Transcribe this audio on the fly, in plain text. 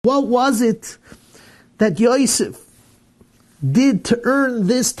What was it that Yosef did to earn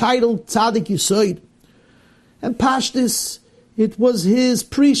this title, Tzaddik Yesod? And Pashtus, it was his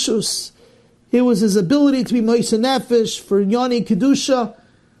precious. It was his ability to be Moise Nefesh for Yoni Kedusha,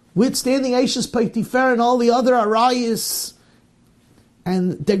 withstanding Eishes Peitifar and all the other arayas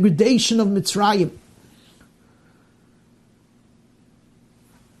and degradation of Mitzrayim.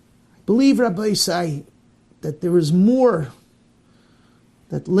 I believe, Rabbi say, that there is more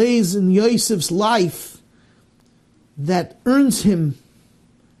that lays in Yosef's life that earns him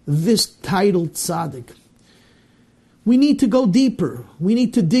this title, Tzaddik. We need to go deeper. We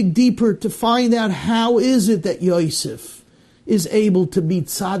need to dig deeper to find out how is it that Yosef is able to be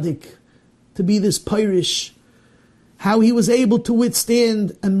Tzaddik, to be this Pirish, how he was able to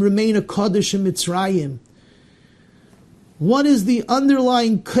withstand and remain a Kaddish in Mitzrayim. What is the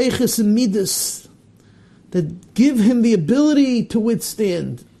underlying Keiches and Midas that give him the ability to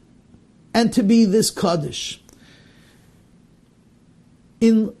withstand and to be this Kaddish?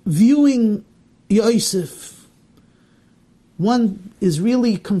 In viewing Yosef, one is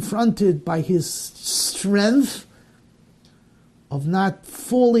really confronted by his strength of not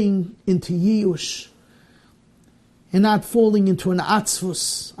falling into Yiyush and not falling into an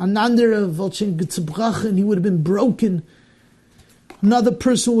Atzvus. Another of Walkin Gitzabrachen, he would have been broken. Another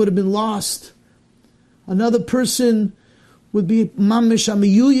person would have been lost. Another person would be Mamish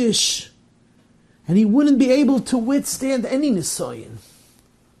Amiyuyish, and he wouldn't be able to withstand any Nisayan,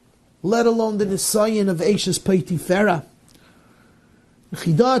 let alone the Nisayan of Eishes Peitifera. The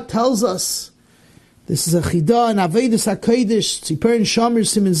Chidah tells us, this is a Chidah in Avedis HaKodesh, Tzipur and Shomer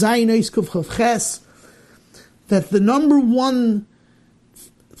Simen Zayin Oiskuf Chavches, that the number one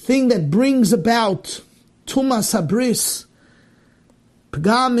thing that brings about Tumas Habris,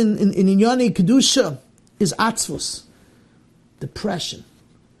 Pagam in Inyani Kedusha, is Atzvus, depression.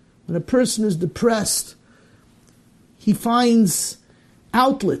 When a person is depressed, he finds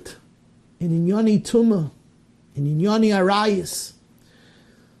outlet in Inyani Tuma, in Inyani Arayas.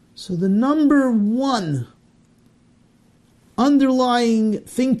 So the number one underlying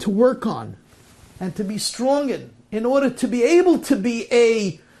thing to work on and to be strong in order to be able to be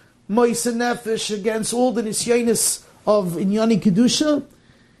a Moise Nefesh against all the Nisyanis of Inyani Kedusha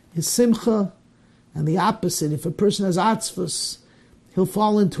is Simcha. And the opposite, if a person has Atzvus, he'll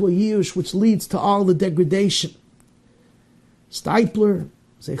fall into a Yush which leads to all the degradation. Steipler,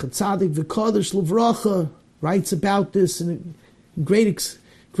 Zechat Tzaddik V'Kodesh L'Vracha, writes about this in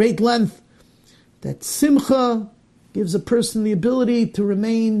great length, that Simcha gives a person the ability to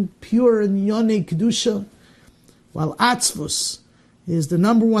remain pure in Yonei Kedusha, while Atzvus is the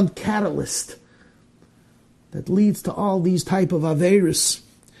number one catalyst that leads to all these type of Averis.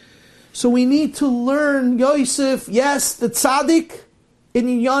 So we need to learn Yosef, yes, the Tzaddik, in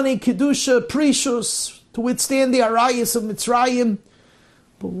Yonei Kedusha, precious, to withstand the Arayas of Mitzrayim,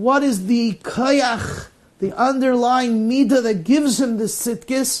 but what is the Kayach, the underlying midah that gives him this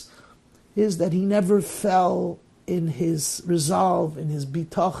sitkis, is that he never fell in his resolve, in his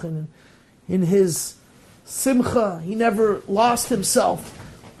bitachon, in his simcha. He never lost himself.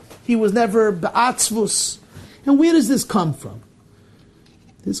 He was never ba'atzvus. And where does this come from?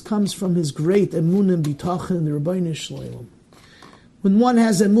 This comes from his great emunah and bitachon in the Rabbeinu Shloim. When one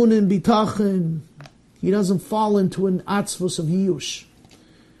has emunah and bitachon, he doesn't fall into an atzvus of yiyush.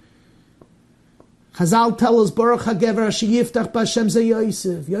 Chazal tell us, Baruch HaGever Asher Yiftach B'Hashem Ze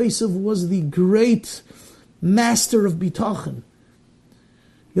Yosef. Yosef was the great master of bitachon.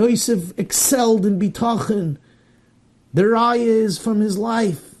 Yosef excelled in bitachon. The raya is from his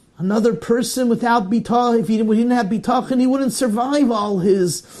life. Another person without bitachon, if he didn't have bitachon, he wouldn't survive all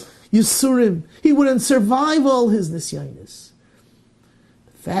his yisurim. He wouldn't survive all his nisyanis.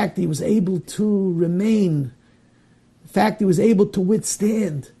 The fact he was able to remain, the fact he was able to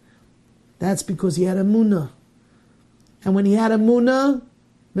withstand, that's because he had emunah. And when he had emunah,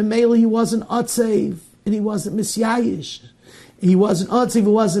 Memela, he wasn't atzev, and he wasn't misyayish. He wasn't atzev, he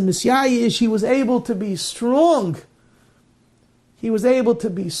wasn't misyayish. He was able to be strong. He was able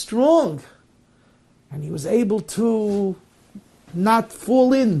to be strong. And he was able to not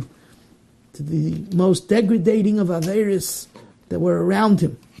fall in to the most degrading of Averis that were around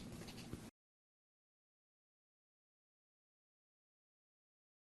him.